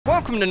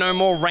welcome to No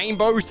More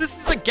Rainbows. This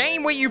is a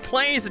game where you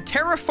play as a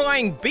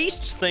terrifying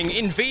beast thing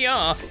in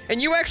VR,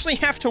 and you actually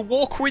have to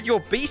walk with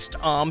your beast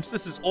arms.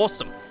 This is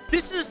awesome.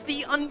 This is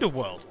the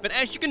Underworld, but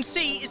as you can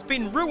see, it's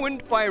been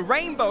ruined by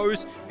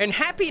rainbows and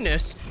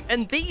happiness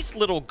and these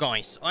little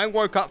guys. I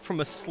woke up from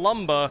a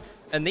slumber,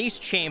 and these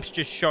champs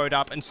just showed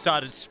up and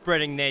started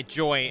spreading their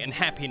joy and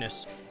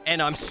happiness. And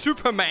I'm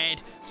super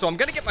mad, so I'm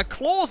gonna get my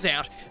claws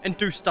out and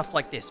do stuff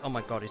like this. Oh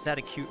my god, is that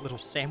a cute little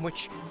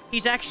sandwich?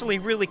 He's actually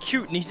really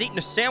cute, and he's eating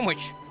a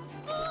sandwich.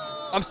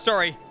 I'm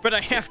sorry, but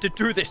I have to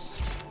do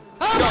this.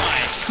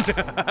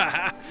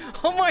 Die!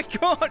 Oh my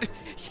god,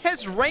 he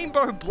has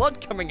rainbow blood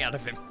coming out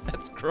of him.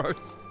 That's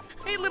gross.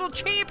 Hey, little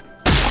champ.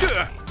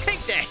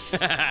 Take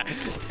that.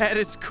 That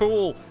is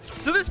cool.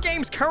 So this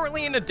game's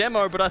currently in a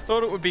demo, but I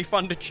thought it would be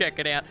fun to check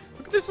it out.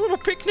 Look at this little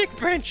picnic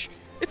bench.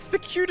 It's the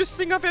cutest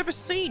thing I've ever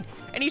seen.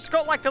 And he's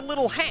got like a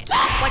little hat,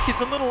 like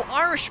he's a little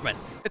Irishman.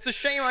 It's a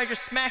shame I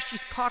just smashed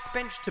his park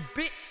bench to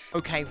bits.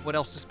 Okay, what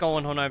else is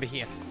going on over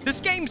here? This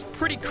game's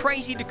pretty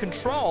crazy to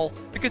control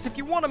because if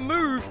you want to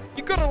move,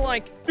 you gotta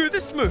like do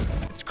this move.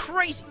 It's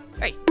crazy.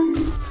 Hey.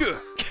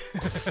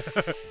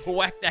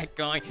 Whack that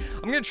guy.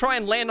 I'm gonna try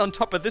and land on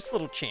top of this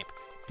little champ.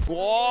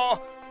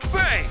 Whoa,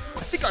 bang!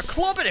 I think I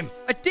clobbered him.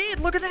 I did,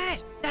 look at that.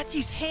 That's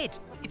his head.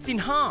 It's in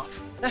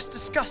half. That's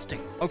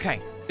disgusting.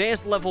 Okay,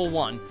 there's level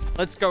 1.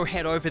 Let's go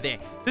head over there.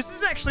 This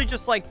is actually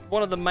just like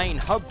one of the main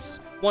hubs,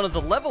 one of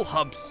the level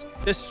hubs.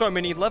 There's so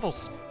many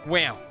levels.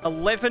 Wow,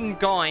 11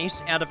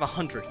 guys out of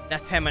 100.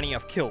 That's how many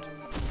I've killed.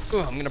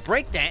 Oh, I'm gonna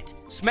break that,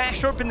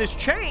 smash open this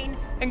chain,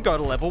 and go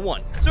to level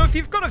 1. So if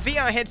you've got a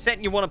VR headset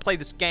and you want to play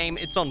this game,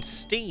 it's on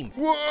Steam.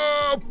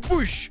 Whoa,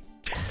 whoosh!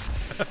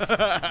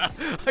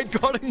 I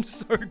got him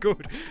so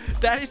good.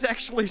 That is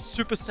actually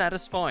super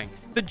satisfying.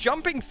 The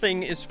jumping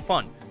thing is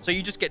fun. So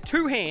you just get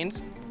 2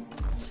 hands,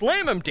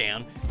 slam them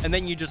down, and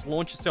then you just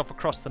launch yourself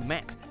across the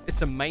map.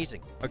 It's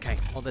amazing. Okay,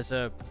 oh, there's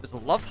a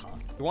love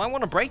heart. Do I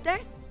want to break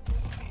that?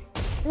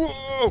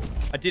 Whoa!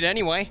 I did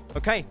anyway.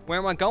 Okay, where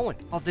am I going?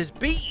 Oh, there's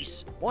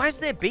bees. Why is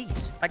there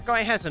bees? That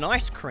guy has an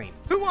ice cream.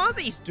 Who are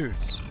these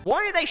dudes?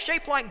 Why are they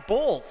shaped like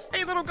balls?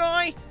 Hey, little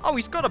guy. Oh,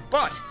 he's got a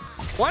butt.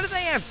 Why do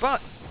they have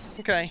butts?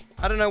 Okay,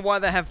 I don't know why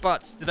they have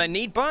butts. Do they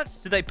need butts?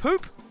 Do they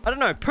poop? I don't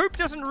know. Poop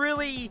doesn't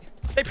really...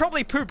 They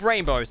probably poop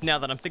rainbows now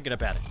that I'm thinking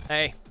about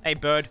it. Hey,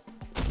 bird.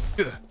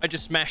 Ugh, I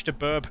just smashed a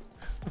burb.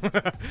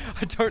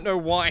 I don't know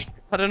why.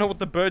 I don't know what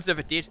the birds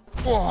ever did.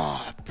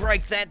 Oh,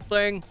 break that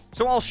thing.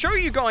 So I'll show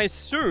you guys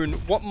soon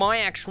what my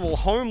actual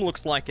home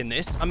looks like in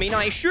this. I mean,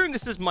 I assume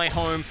this is my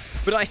home,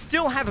 but I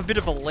still have a bit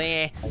of a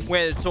lair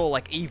where it's all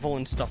like evil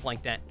and stuff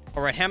like that.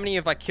 All right, how many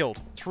have I killed?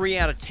 3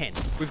 out of 10.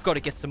 We've got to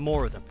get some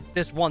more of them.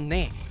 There's one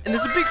there. And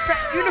there's a big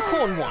fat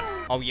unicorn one.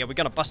 Oh yeah, we're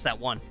gonna bust that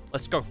one.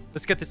 Let's go.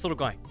 Let's get this little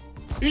guy.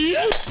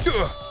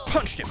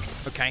 Punched him.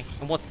 Okay,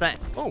 and what's that?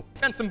 Oh,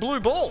 and some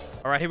blue balls.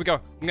 All right, here we go.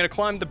 I'm gonna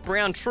climb the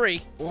brown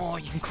tree. Oh,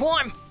 you can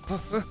climb.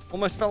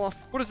 Almost fell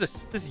off. What is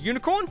this? This is a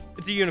unicorn?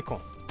 It's a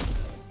unicorn.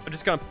 I'm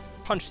just gonna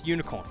punch the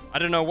unicorn. I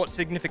don't know what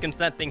significance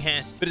that thing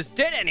has, but it's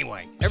dead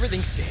anyway.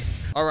 Everything's dead.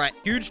 All right,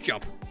 huge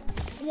jump.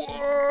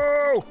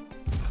 Whoa!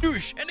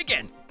 Douche, and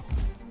again.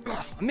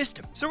 Ugh, I missed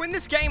him. So in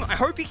this game, I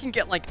hope you can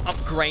get like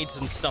upgrades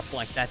and stuff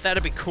like that.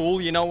 That'd be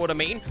cool, you know what I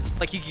mean?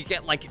 Like you could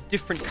get like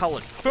different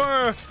colored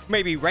fur,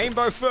 maybe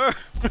rainbow fur.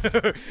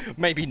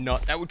 Maybe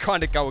not. That would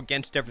kind of go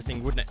against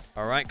everything, wouldn't it?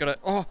 All right, gotta,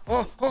 oh,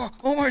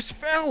 almost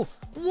fell.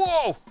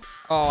 Whoa.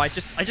 Oh, I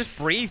just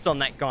breathed on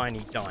that guy and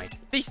he died.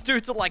 These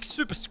dudes are like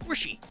super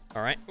squishy.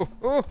 All right,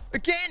 oh,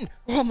 again.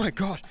 Oh my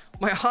God,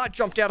 my heart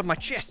jumped out of my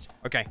chest.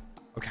 Okay,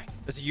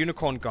 there's a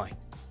unicorn guy.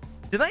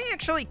 Do they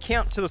actually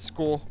count to the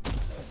score?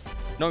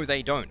 No,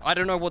 they don't. I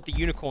don't know what the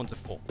unicorns are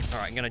for. All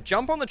right, I'm going to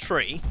jump on the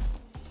tree.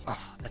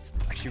 Oh, that's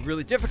actually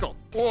really difficult.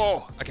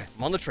 Whoa. Okay,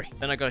 I'm on the tree.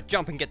 Then I got to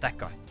jump and get that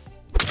guy.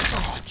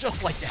 Oh,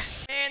 just like that.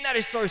 Man, that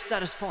is so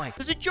satisfying.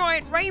 There's a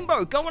giant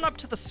rainbow going up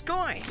to the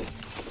sky.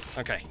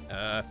 Okay,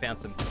 found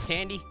some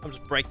candy. I'll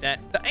just break that.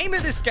 The aim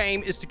of this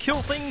game is to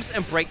kill things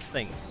and break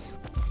things.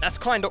 That's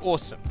kind of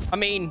awesome. I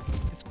mean,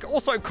 it's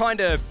also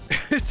kind of,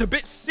 it's a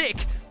bit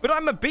sick, but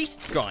I'm a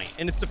beast guy,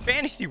 and it's a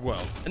fantasy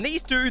world. And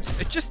these dudes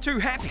are just too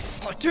happy.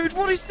 Oh, dude,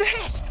 what is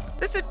that?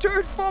 There's a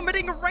dude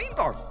vomiting a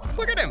rainbow.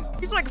 Look at him.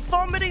 He's like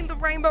vomiting the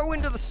rainbow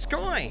into the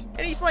sky.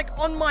 And he's like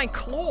on my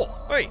claw.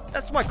 Wait,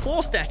 that's my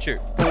claw statue.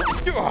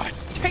 Oh,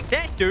 take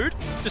that, dude.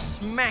 Just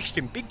smashed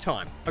him big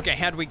time. Okay,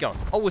 how do we go?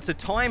 Oh, it's a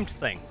timed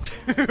thing.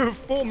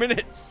 4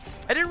 minutes.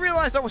 I didn't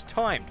realize I was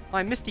timed.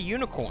 I missed a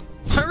unicorn.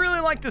 I really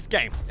like this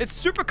game. It's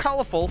super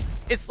colorful.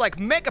 It's like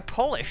mega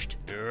polished.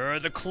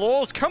 The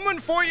claw's coming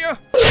for you.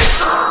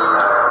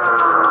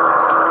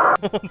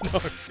 Oh no.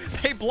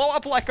 They blow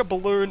up like a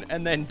balloon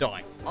and then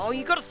die. Oh,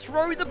 you gotta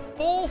throw the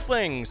ball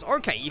things.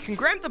 Okay, you can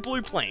grab the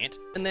blue plant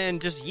and then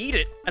just yeet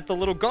it at the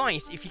little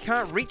guys if you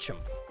can't reach them.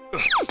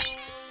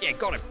 Yeah,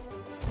 got him.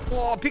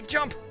 Whoa, big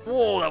jump.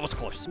 Whoa, that was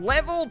close.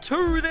 Level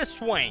 2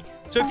 this way.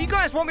 So if you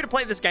guys want me to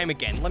play this game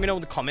again, let me know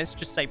in the comments.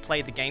 Just say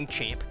play the game,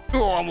 champ.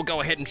 Oh, and we'll go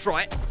ahead and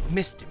try it.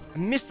 Missed him. I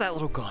missed that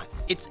little guy.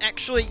 It's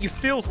actually, you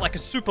feel like a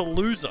super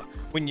loser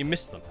when you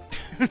miss them.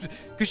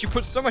 Because you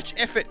put so much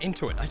effort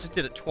into it. I just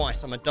did it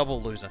twice. I'm a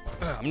double loser.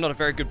 I'm not a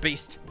very good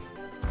beast.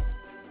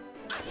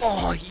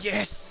 Oh,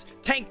 yes.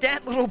 Take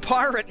that, little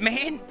pirate,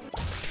 man.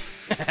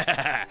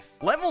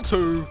 Level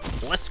 2.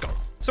 Let's go.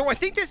 So I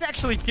think there's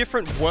actually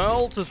different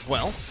worlds as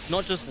well,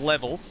 not just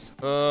levels.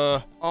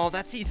 Oh,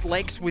 that's his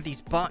legs with his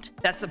butt.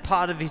 That's a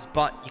part of his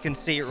butt. You can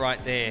see it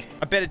right there.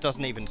 I bet it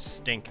doesn't even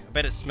stink. I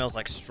bet it smells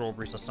like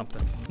strawberries or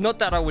something. Not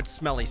that I would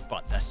smell his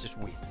butt. That's just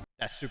weird.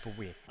 That's super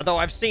weird. Although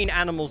I've seen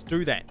animals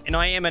do that, and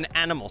I am an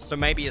animal, so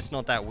maybe it's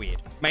not that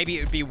weird. Maybe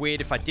it would be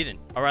weird if I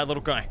didn't. All right,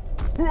 little guy.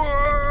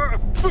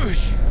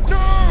 Bush!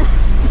 No!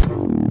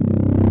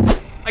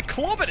 I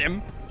clobbered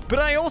him. But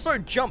I also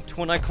jumped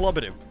when I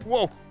clobbered him.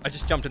 Whoa, I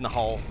just jumped in the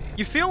hole.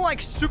 You feel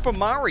like Super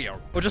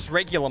Mario, or just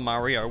regular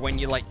Mario, when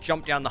you like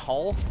jump down the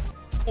hole.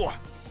 Oh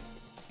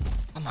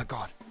my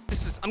God.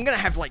 I'm gonna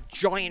have like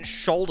giant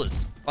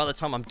shoulders by the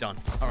time I'm done.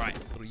 All right,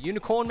 little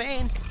unicorn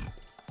man.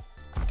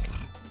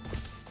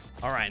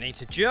 All right, I need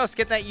to just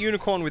get that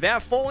unicorn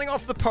without falling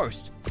off the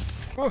post.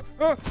 No!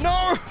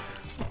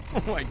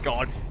 Oh my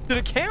God. Did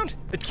it count?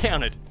 It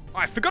counted.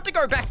 I forgot to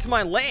go back to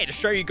my lair to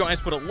show you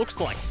guys what it looks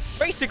like.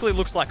 Basically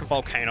looks like a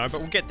volcano, but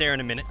we'll get there in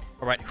a minute.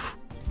 All right.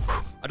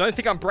 I don't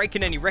think I'm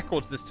breaking any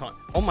records this time.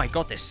 Oh my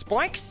God, there's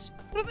spikes?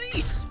 What are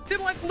these? They're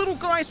like little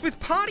guys with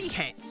party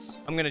hats.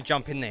 I'm gonna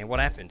jump in there. What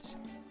happens?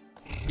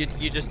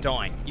 You just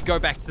die. You go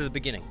back to the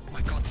beginning. Oh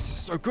my God, this is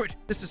so good.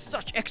 This is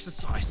such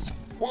exercise.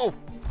 Whoa.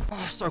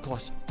 Oh, so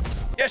close.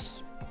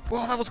 Yes.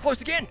 Whoa, that was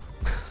close again.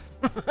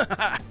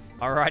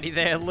 Alrighty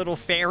there, little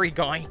fairy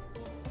guy.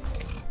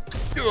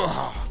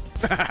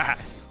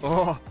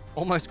 Oh,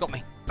 almost got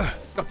me.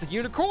 Got the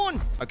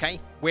unicorn. Okay,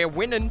 we're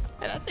winning.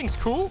 Yeah, that thing's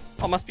cool.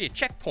 Oh, must be a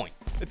checkpoint.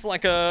 It's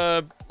like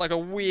a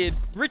weird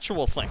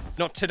ritual thing.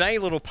 Not today,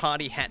 little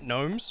party hat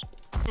gnomes.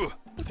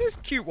 What's this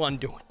cute one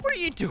doing? What are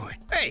you doing?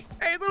 Hey,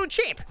 little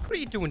champ. What are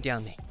you doing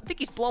down there? I think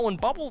he's blowing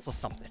bubbles or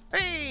something.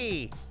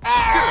 Hey.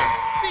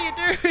 See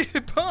you,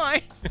 dude.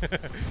 Bye.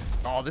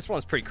 Oh, this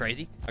one's pretty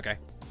crazy. Okay.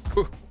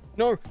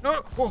 No.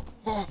 Oh,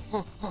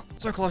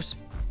 so close.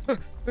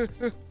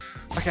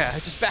 Okay, I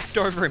just backed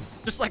over him,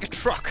 just like a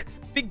truck.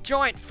 Big,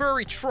 giant,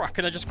 furry truck,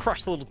 and I just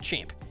crushed the little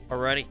champ.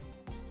 Alrighty.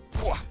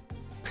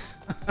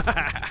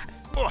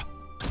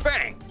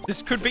 Bang!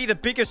 This could be the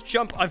biggest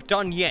jump I've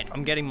done yet.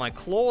 I'm getting my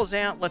claws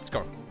out. Let's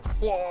go.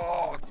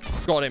 Whoa!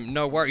 Got him.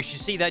 No worries. You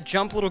see that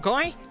jump, little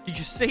guy? Did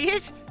you see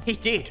it? He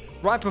did.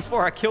 Right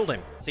before I killed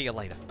him. See you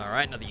later. All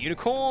right, another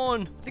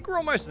unicorn. I think we're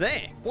almost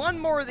there. One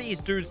more of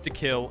these dudes to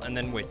kill, and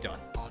then we're done.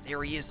 Oh,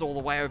 there he is all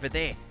the way over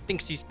there.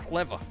 Thinks he's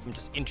clever. I'm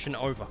just inching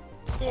over.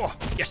 Oh,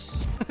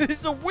 yes.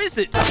 He's a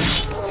wizard.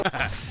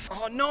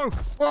 Oh, no.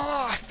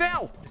 Oh, I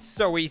fell. It's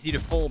so easy to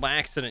fall by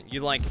accident.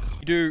 You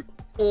do...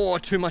 Oh,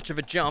 too much of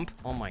a jump.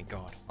 Oh my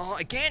God. Oh,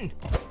 again.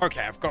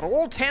 Okay, I've got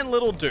all 10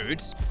 little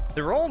dudes.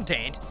 They're all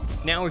dead.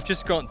 Now we've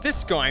just got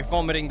this guy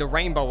vomiting the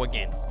rainbow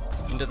again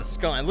into the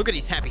sky. Look at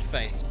his happy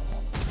face.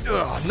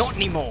 Ugh, not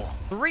anymore.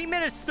 3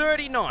 minutes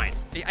 39.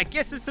 I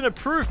guess it's an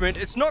improvement.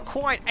 It's not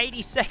quite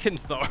 80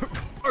 seconds though.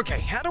 Okay,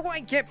 how do I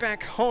get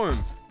back home?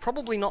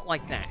 Probably not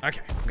like that.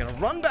 Okay, I'm gonna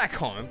run back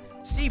home,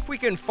 see if we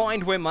can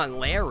find where my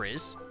lair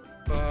is.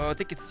 I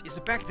think is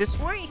it back this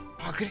way? Oh,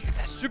 I gotta get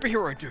that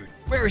superhero dude.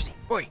 Where is he?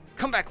 Oi,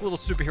 come back, little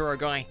superhero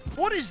guy.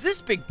 What is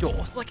this big door?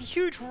 It's like a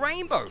huge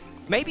rainbow.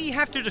 Maybe you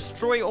have to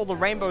destroy all the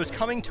rainbows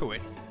coming to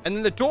it, and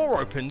then the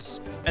door opens,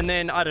 and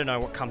then I don't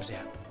know what comes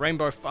out.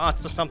 Rainbow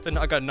farts or something?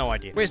 I got no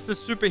idea. Where's the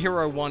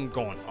superhero one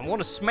gone? I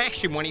want to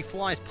smash him when he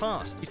flies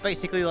past. He's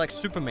basically like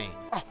Superman.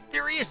 Oh,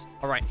 there he is.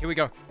 All right, here we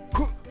go.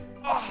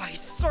 Oh, he's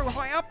so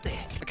high up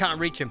there. I can't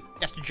reach him.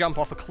 He has to jump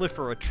off a cliff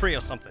or a tree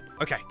or something.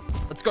 Okay,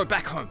 let's go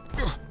back home.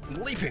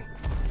 I'm leaping.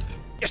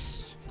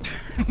 Yes.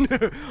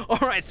 All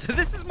right, so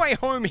this is my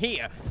home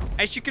here.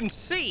 As you can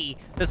see,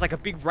 there's like a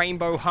big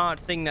rainbow heart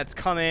thing that's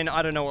come in.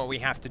 I don't know what we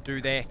have to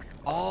do there.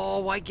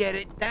 Oh, I get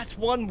it. That's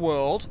one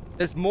world.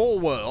 There's more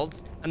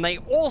worlds, and they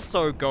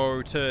also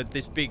go to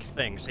this big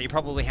thing. So you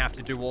probably have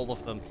to do all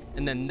of them,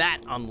 and then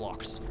that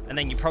unlocks. And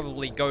then you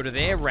probably go to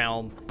their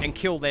realm and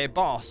kill their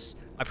boss.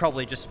 I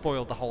probably just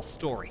spoiled the whole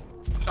story.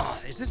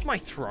 Oh, is this my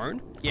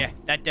throne? Yeah,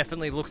 that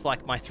definitely looks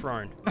like my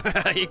throne.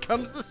 Here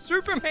comes the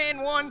Superman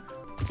one.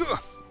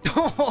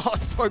 Oh,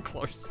 so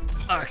close.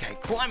 Okay,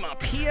 climb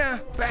up here,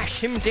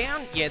 bash him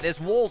down. Yeah, there's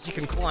walls you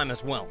can climb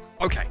as well.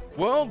 Okay,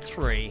 world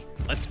 3,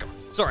 let's go.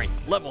 Sorry,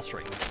 level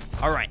 3.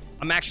 All right,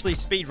 I'm actually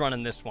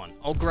speedrunning this one.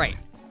 Oh, great.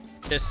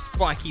 There's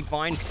spiky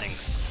vine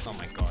things. Oh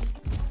my God.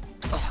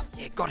 Oh,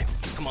 yeah, got him.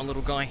 Come on,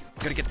 little guy.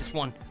 Gotta get this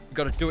one. We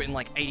gotta do it in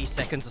like 80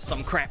 seconds or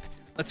some crap.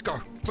 Let's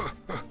go.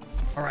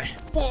 All right.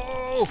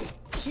 Whoa!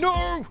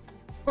 No!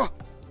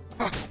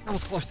 That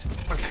was close.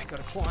 Okay,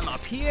 gotta climb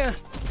up here.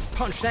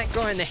 Punch that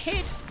guy in the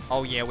head.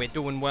 Oh yeah, we're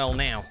doing well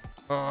now.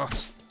 Got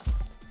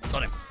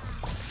him.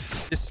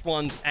 This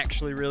one's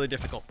actually really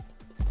difficult.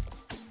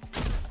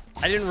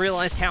 I didn't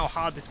realize how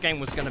hard this game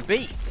was gonna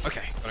be.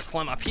 Okay, gotta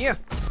climb up here.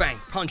 Bang,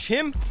 punch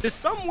him. There's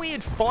some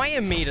weird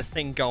fire meter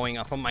thing going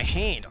up on my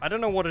hand. I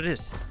don't know what it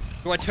is.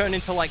 Do I turn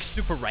into like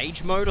super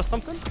rage mode or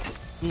something?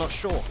 I'm not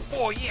sure.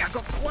 Oh yeah, I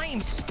got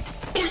flames.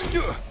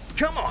 Duh,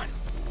 come on.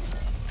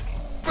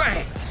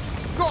 Bang,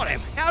 got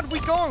him. How'd we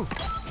go?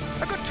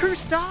 I got 2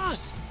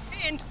 stars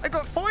and I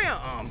got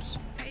firearms.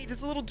 Hey,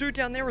 there's a little dude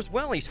down there as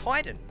well. He's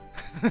hiding.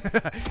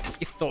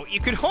 You thought you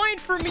could hide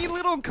from me,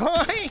 little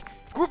guy?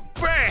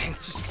 Bang!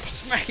 Just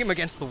smack him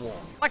against the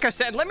wall. Like I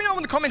said, let me know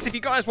in the comments if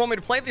you guys want me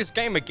to play this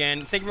game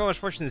again. Thank you very much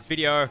for watching this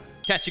video.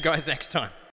 Catch you guys next time.